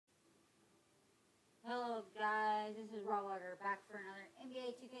up, guys? This is Robwater back for another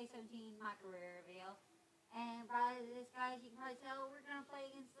NBA 2K17 My Career video. And by this, guys, you can probably tell we're going to play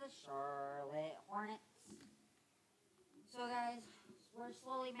against the Charlotte Hornets. So, guys, we're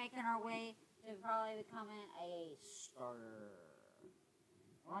slowly making our way to probably becoming a starter.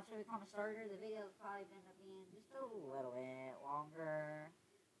 Once we become a starter, the video will probably end up being just a little bit longer.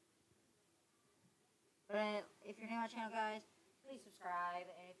 But if you're new on my channel, guys, please subscribe,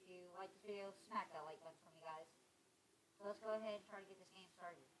 and if you like this video, smack that like button for me, guys. So let's go ahead and try to get this game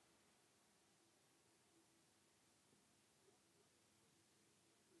started.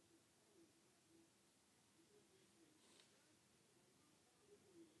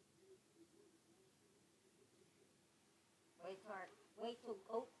 Wait till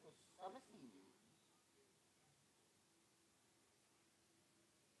coach will sub us in.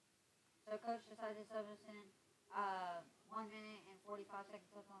 So coach decided to sub us in 1 minute and 45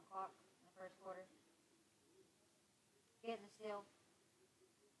 seconds left on the clock in the first quarter. Getting the steal,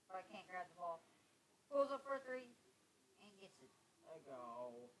 but I can't grab the ball. Pulls up for a three and gets it. A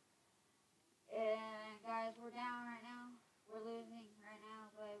go. And guys, we're down right now. We're losing right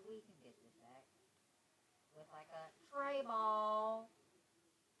now, but we can get this back with like a tray ball.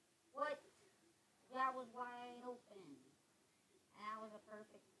 What? That was wide open, and that was a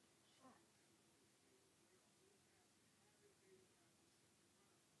perfect shot.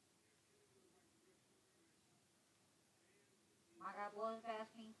 My guy blows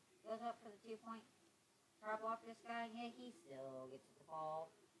past me, goes up for the 2-point. Try to block this guy, and yet he still gets the ball.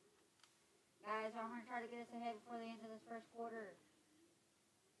 Guys, I'm going to try to get us ahead before the end of this first quarter.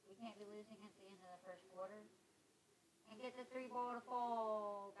 We can't be losing at the end of the first quarter. And get the 3-ball to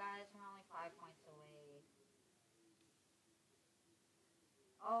fall. Guys, we're only 5 points away.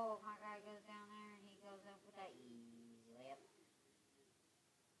 Oh, my guy goes down there, and he goes up with that easy layup.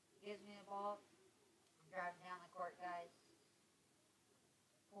 Gives me the ball. I'm driving down the court, guys.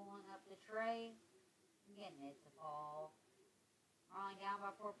 Pulling up the tray. I'm getting it to fall. We're only down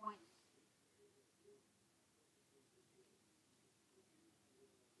by 4 points.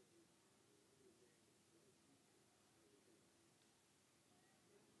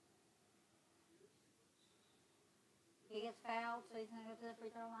 He gets fouled, so he's going to go to the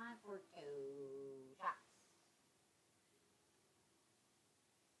free throw line for 2 shots.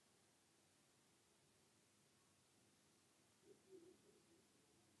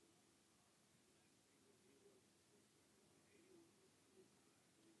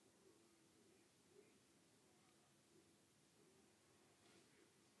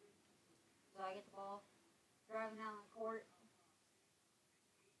 So I get the ball, driving down the court.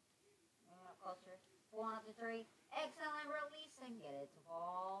 Moving up closer. Pulling up the 3. Excellent release and get it to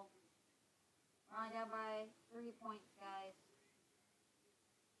fall. We're only down by 3 points, guys.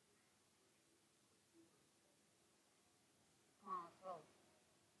 Come on, let's go.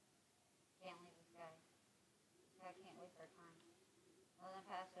 Can't leave this guy. This guy can't waste our time. Let him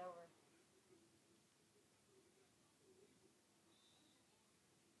pass it over.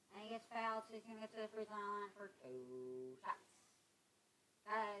 And he gets fouled, so he's going to get to the free throw line for 2 shots.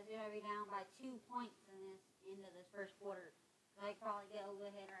 Guys, we're going to be down by 2 points in this end of this first quarter. So I could probably get a little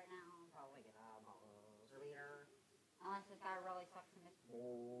ahead right now and probably get a buzzer beater. Unless this guy really sucks and misses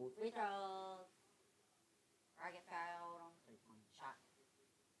both free throws. Or I get fouled on the 3-point shot.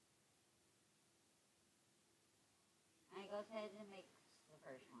 And he goes ahead and makes the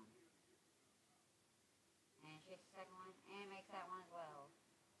first one. And shakes the second one and makes that one as well.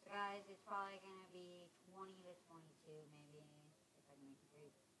 So guys, it's probably going to be 20 to 22 maybe. I can make it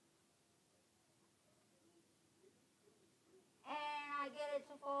great. And I get it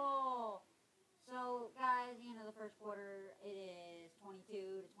to fall. So, guys, the end of the first quarter, it is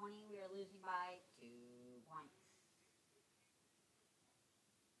 22 to 20. We are losing by 2 points.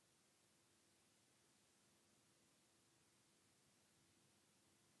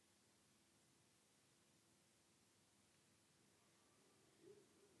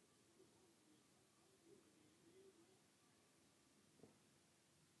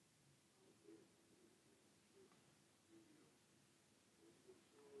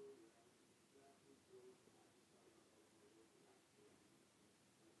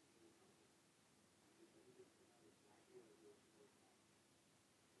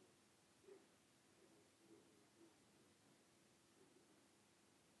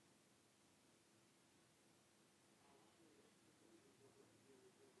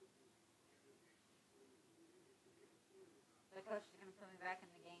 The coach is going to put me back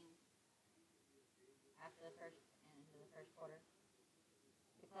in the game after the first quarter,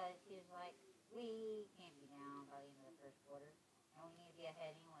 because he was like, we can't be down by the end of the first quarter, and we need to be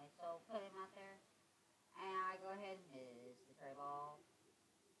ahead anyway. So put him out there, go ahead and miss the tray ball.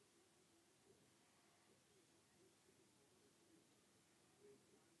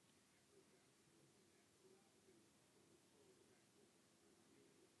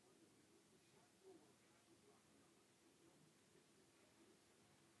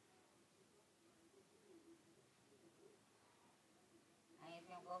 And he's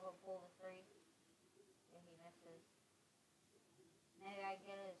going to go for pull the three. If he misses. Maybe I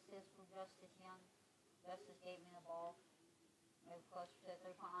get an assist from Justice Young. Justice gave me the ball. Move closer to the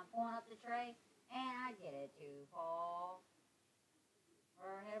 3-point line. Pulling up the tray. And I get it to fall.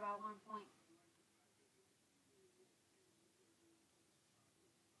 We're ahead by 1 point.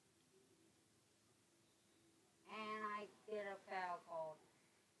 And I get a foul called.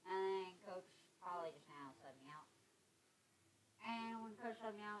 And then Coach probably just now subbed me out. And when Coach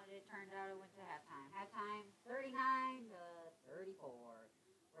subbed me out, it turned out it went to halftime. Halftime 39 to 34.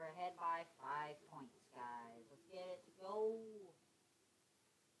 We're ahead by 5 points, guys. Let's get it to go.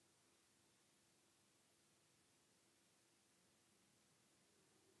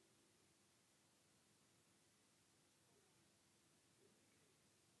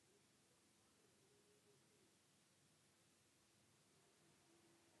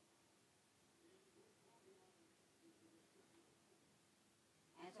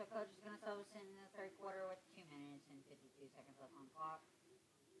 And so Coach is going to sub us in the third quarter with 2 minutes and 52 seconds left on the clock.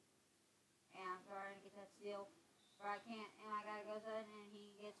 And I'm trying to get that steal, but I can't, and I gotta go sudden, and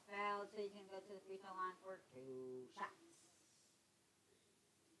he gets fouled, so he's gonna go to the free throw line for 2 shots.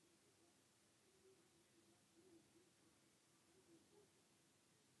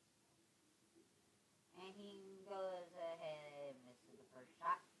 And he goes ahead and misses the first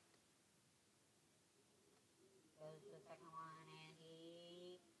shot. Goes to the second line, and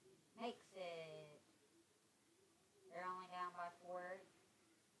he makes it. They're only down by 4.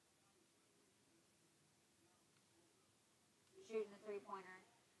 Shooting the 3-pointer.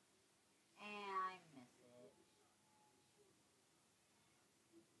 And I miss it.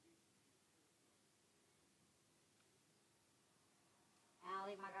 And I'll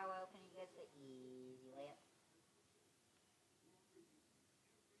leave my guy open. He gets the easy layup.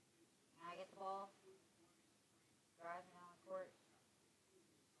 And I get the ball. Driving on the court.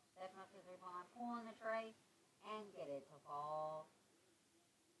 Stepping up to the 3-point line. Pulling the tray. And get it to fall.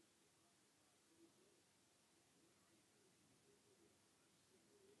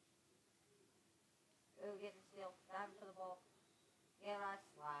 Ooh, get the steal. Driving for the ball. Yeah, I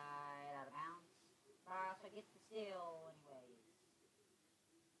slide out of bounds. But I also get the steal anyways.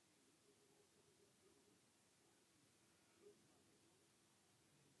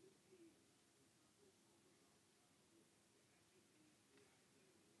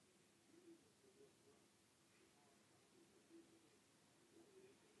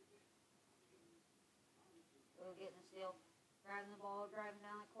 Ooh, getting the steal. Driving the ball, driving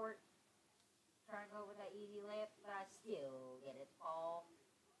down the court. Trying to go with that easy layup, but I still get it to fall.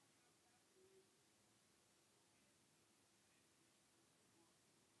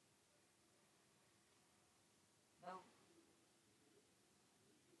 Don't.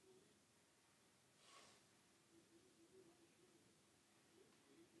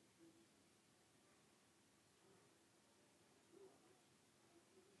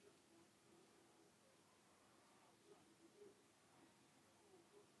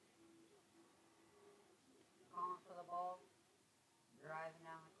 Calling for the ball. Driving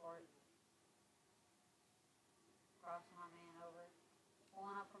down the court. Crossing my man over.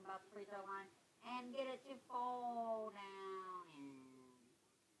 Pulling up from about the free throw line. And get it to fall down in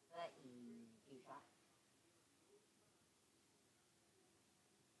the easy shot.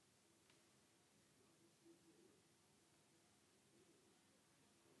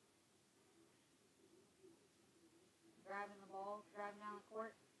 Driving the ball, driving down the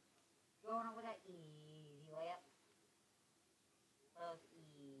court. Going up with that easy layup. Those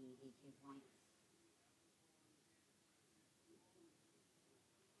easy 2 points.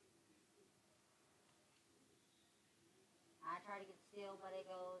 I try to get the steal, but it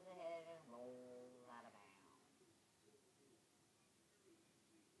goes ahead and rolls out of bounds.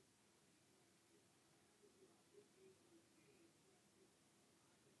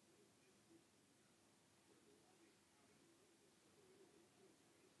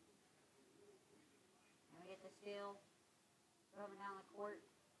 And we get the steal. Coming down the court.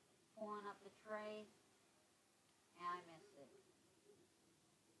 Pulling up the tray. And I missed it.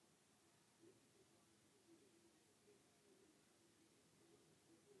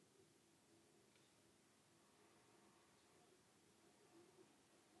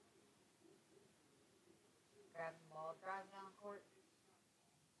 Grabbing the ball, driving down the court.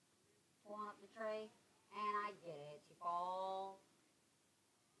 Pulling up the tray. And I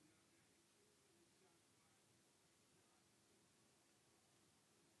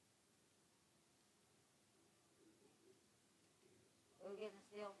Go getting the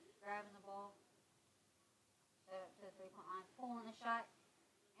steal, grabbing the ball, set up to the 3-point line, pulling the shot,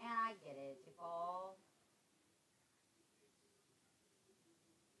 and I get it to fall.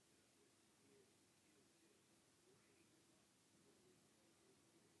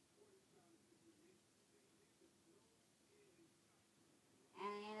 And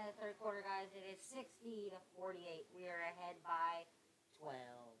at the end of the third quarter, guys, it is 60-48. We are ahead by 12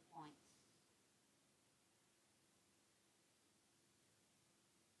 points.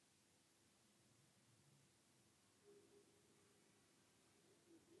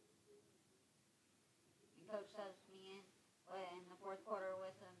 And coach subs me in the fourth quarter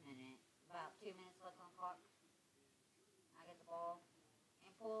with about 2 minutes left on the clock. I get the ball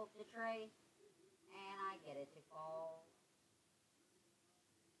and pull up the tray, and I get it to fall.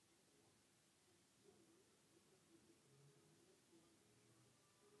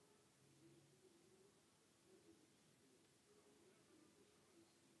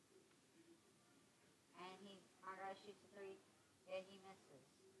 And my guy shoots a 3, and he misses.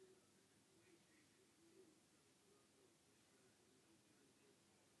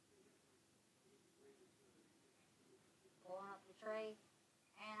 Pulling up the tray,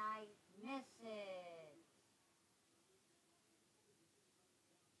 and I miss it.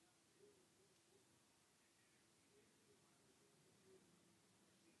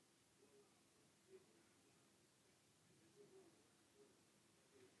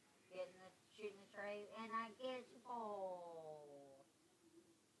 Shooting the tray, and I get it to fall.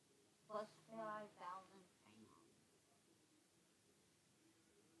 Plus 5,000 pounds.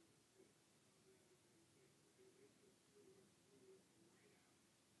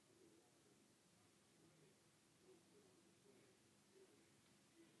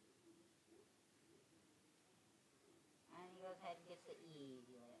 And he goes ahead and gets the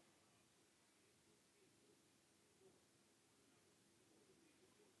easy layup.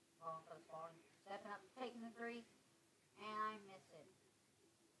 Falling for the spawn. Stepping up, taking the 3, and I miss it.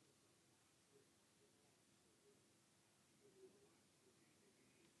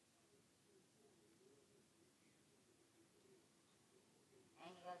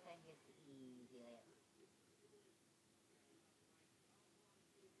 And he goes ahead and gets the easy layup.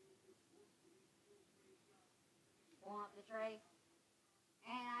 Pulling up the tray,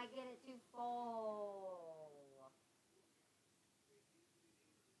 and I get it to fall.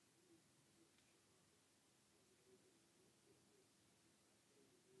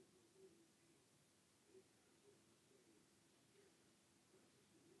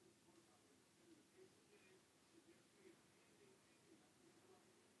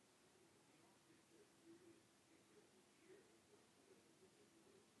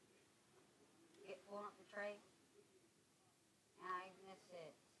 Pulling up the tray, and I miss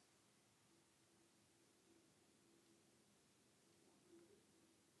it.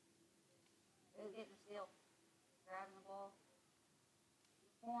 Getting the steal, grabbing the ball,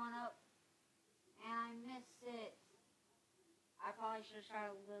 pulling up, and I miss it. I probably should have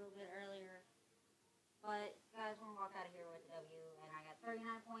shot a little bit earlier, but guys, we're gonna walk out of here with a W, and I got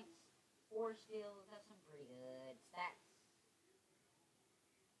 39 points, 4 steals. That's some pretty good stats.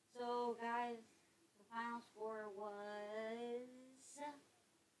 So guys, the final score was,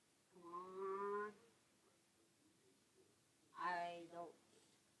 come on, I don't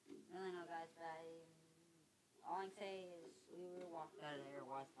really know, guys, but all I can say is we walked out of there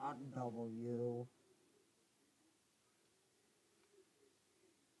with a W.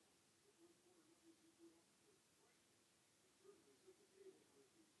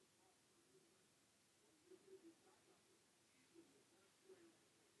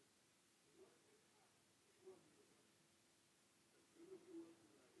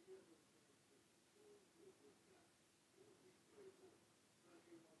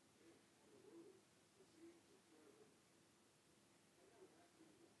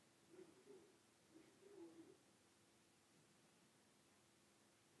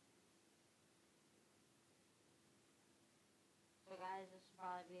 So guys, this will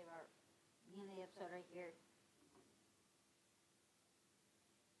probably be about the end of the episode right here.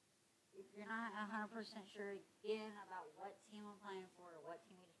 If you're not 100% sure again about what team I'm playing for or what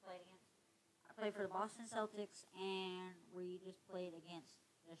team we just played against, I played for the Boston Celtics, and we just played against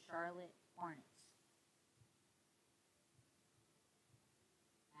the Charlotte Hornets.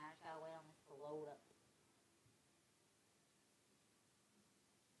 And I just gotta wait on this to load up.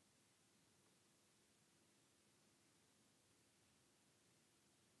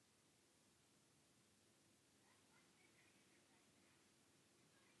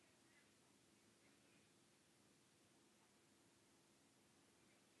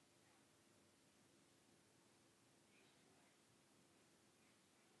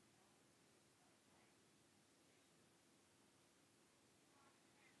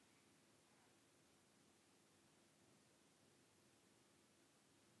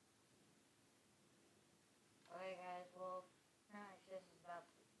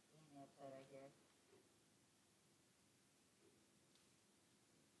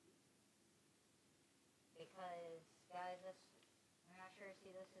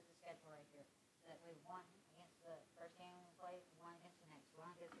 see, this is the schedule right here. That we won against the first game we played, we won against the next, we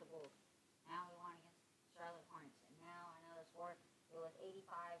won against the Bulls. Now we won against Charlotte Hornets, and now I know the score. It was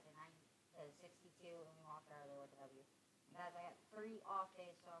 85 to 62, and we walked out of there with a W. And guys, I got 3 off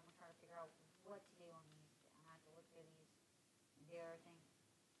days, so I'm gonna try to figure out what to do on these. I'm gonna have to look through these and do everything.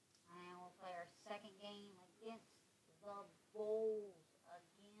 And we'll play our second game against the Bulls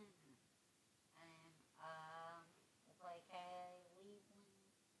again. And we'll play Cleveland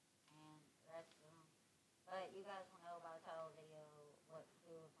and the rest of them. But you guys will know by the title of the video who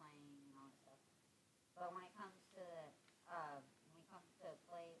we're playing and all that stuff. But when it comes to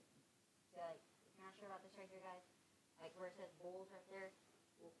play, like, if you're not sure about this right here, guys, like where it says Bulls right there,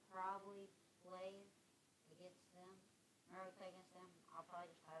 we'll probably play against them. Whenever we play against them, I'll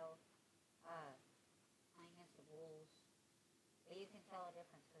probably just title playing against the Bulls. But you can tell a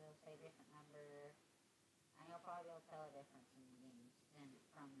difference because it'll say different number, and you'll probably be able to tell a difference in the games than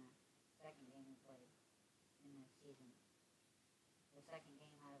from the second game we played in the season. The second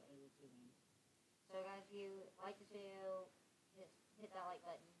game out of 82 games. So guys, if you like this video, just hit that like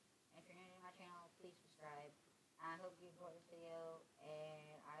button. And if you're new to my channel, please subscribe. I hope you enjoyed this video,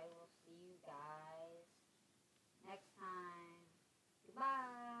 and I will see you guys